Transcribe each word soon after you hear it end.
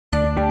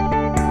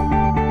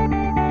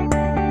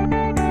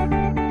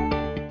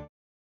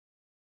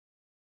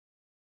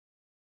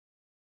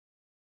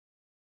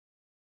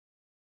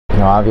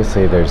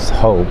obviously there's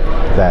hope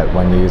that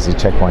when you use these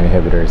checkpoint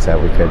inhibitors that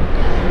we could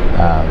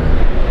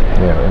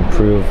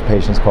improve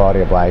patients'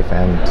 quality of life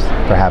and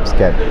perhaps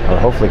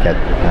hopefully get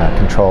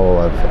control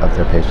of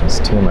their patient's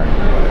tumor.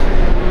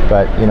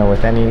 But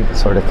with any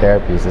sort of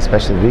therapies,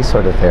 especially these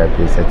sort of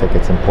therapies, I think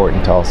it's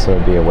important to also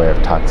be aware of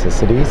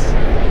toxicities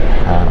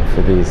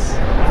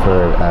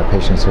for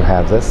patients who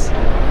have this.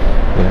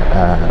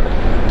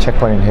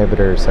 Checkpoint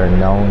inhibitors are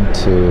known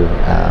to,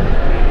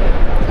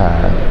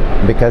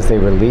 because they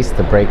release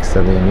the brakes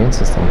of the immune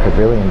system, could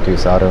really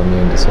induce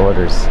autoimmune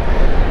disorders.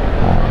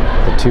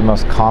 The two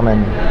most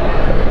common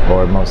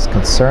or most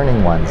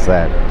concerning ones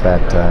that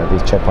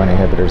these checkpoint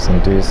inhibitors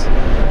induce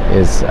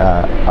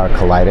are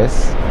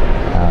colitis,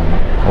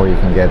 where you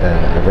can get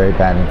a very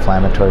bad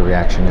inflammatory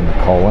reaction in the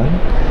colon,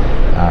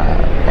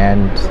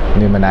 and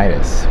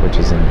pneumonitis, which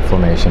is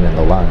inflammation in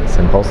the lungs,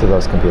 and both of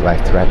those can be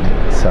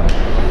life-threatening. So,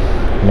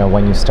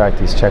 when you start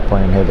these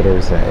checkpoint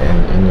inhibitors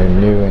and you're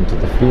new into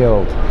the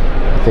field,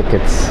 I think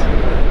it's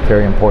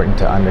very important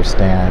to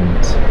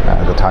understand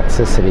the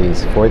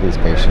toxicities for these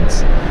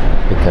patients,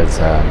 because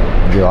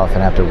you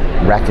often have to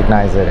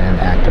recognize it and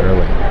act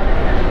early.